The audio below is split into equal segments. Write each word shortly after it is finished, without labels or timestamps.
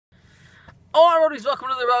Oh, Roadies, welcome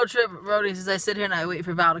to the road trip. Roadies, as I sit here and I wait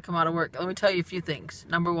for Val to come out of work, let me tell you a few things.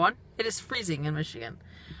 Number one, it is freezing in Michigan.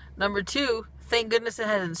 Number two, thank goodness it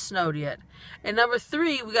hasn't snowed yet. And number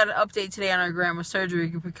three, we got an update today on our grandma's surgery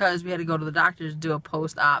because we had to go to the doctor to do a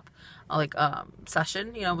post-op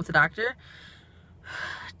session, with the doctor.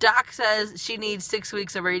 Doc says she needs 6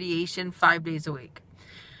 weeks of radiation 5 days a week.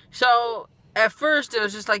 So at first it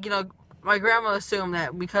was just like, my grandma assumed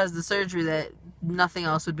that because the surgery that nothing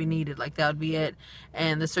else would be needed, like that would be it,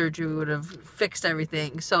 and the surgery would have fixed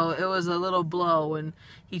everything. So it was a little blow when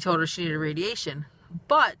he told her she needed radiation.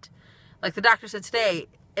 But like the doctor said today,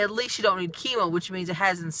 at least you don't need chemo, which means it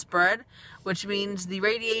hasn't spread, which means the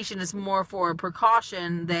radiation is more for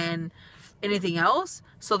precaution than anything else.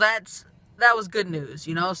 So that was good news,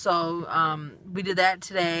 So we did that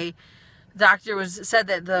today. The doctor said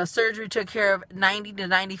that the surgery took care of 90 to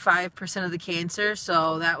 95% of the cancer,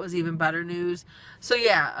 so that was even better news. So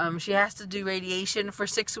yeah, she has to do radiation for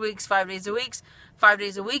 6 weeks, 5 days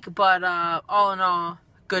a week, but all in all,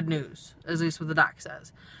 good news, at least what the doc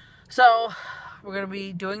says. So we're going to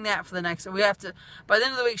be doing that for the next, by the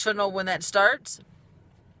end of the week, she'll know when that starts.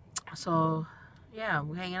 So yeah,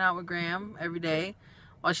 we're hanging out with Graham every day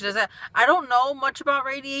while she does that. I don't know much about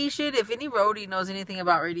radiation. If any roadie knows anything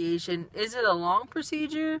about radiation, is it a long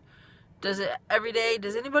procedure? Does it every day?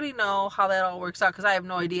 Does anybody know how that all works out? Because I have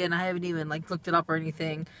no idea, and I haven't even looked it up or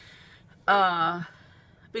anything.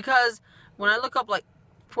 Because when I look up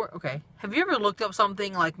have you ever looked up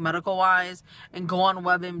something medical wise and go on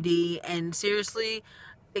WebMD and seriously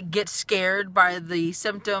get scared by the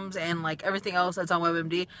symptoms and everything else that's on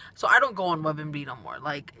WebMD? So I don't go on WebMD no more.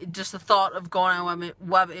 Just the thought of going on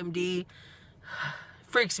WebMD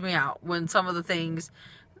freaks me out when some of the things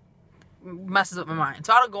messes up my mind.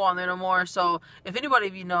 So I don't go on there no more. So if anybody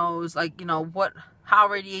of you knows how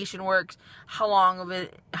radiation works, how long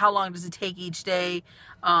does it take each day,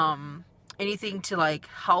 anything to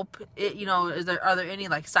help it, are there any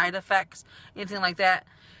side effects, anything like that,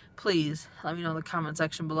 please let me know in the comment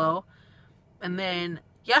section below. And then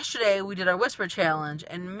yesterday we did our whisper challenge,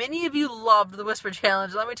 and many of you loved the whisper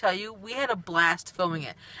challenge. Let me tell you, we had a blast filming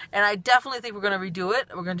it, and I definitely think we're going to redo it.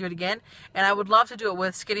 We're going to do it again, and I would love to do it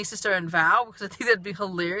with Skinny Sister and Val, because I think that'd be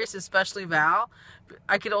hilarious, especially Val.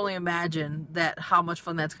 I could only imagine how much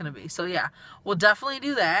fun that's going to be. So yeah, we'll definitely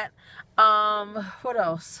do that. What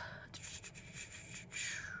else? I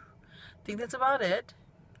think that's about it.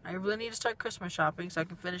 I really need to start Christmas shopping so I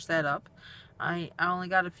can finish that up. I only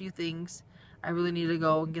got a few things. I really need to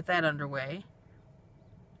go and get that underway.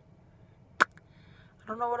 I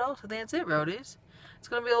don't know what else. I think that's it, Roadies. It's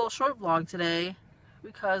going to be a little short vlog today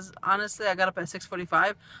because, honestly, I got up at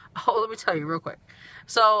 6:45. Oh, let me tell you real quick.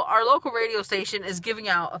 So, our local radio station is giving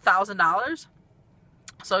out $1,000.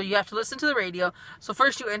 So, you have to listen to the radio. So,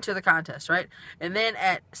 first you enter the contest, right? And then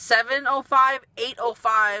at 7:05,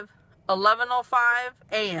 8:05, 11:05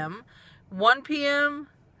 a.m., 1 p.m.,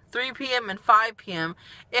 3 p.m., and 5 p.m.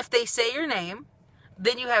 If they say your name,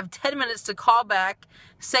 then you have 10 minutes to call back,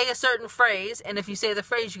 say a certain phrase, and if you say the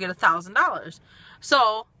phrase, you get $1,000.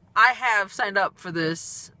 So I have signed up for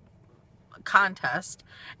this contest,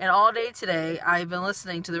 and all day today I've been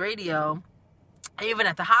listening to the radio. Even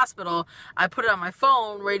at the hospital, I put it on my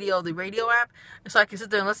phone, the radio app, so I can sit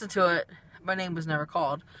there and listen to it. My name was never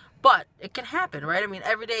called. But it can happen, right? I mean,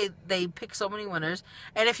 every day they pick so many winners.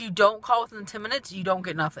 And if you don't call within 10 minutes, you don't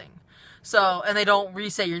get nothing. So, and they don't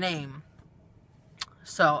re-say your name.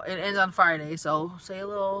 So, it ends on Friday. So, say a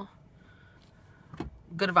little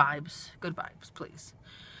good vibes. Good vibes, please.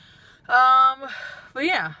 But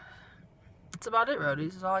yeah. That's about it,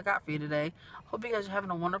 Roadies. That's all I got for you today. Hope you guys are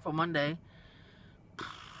having a wonderful Monday.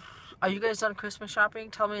 Are you guys done Christmas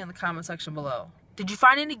shopping? Tell me in the comment section below. Did you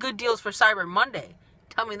find any good deals for Cyber Monday?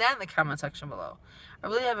 Tell me that in the comment section below. I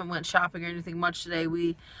really haven't went shopping or anything much today.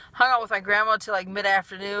 We hung out with my grandma till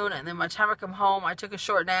mid-afternoon, and then by the time I come home, I took a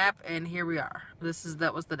short nap, and here we are.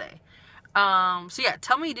 That was the day. So yeah,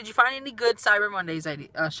 tell me, did you find any good Cyber Mondays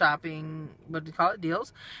shopping, what do you call it,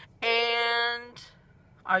 deals? And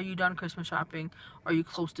are you done Christmas shopping? Or are you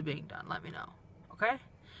close to being done? Let me know. Okay?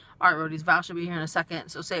 Alright, Roadies, Val should be here in a second,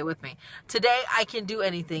 so say it with me. Today, I can do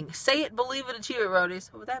anything. Say it, believe it, achieve it,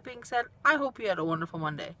 Roadies. With that being said, I hope you had a wonderful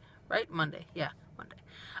Monday. Right? Monday. Yeah, Monday.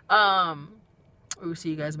 We will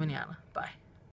see you guys mañana. Bye.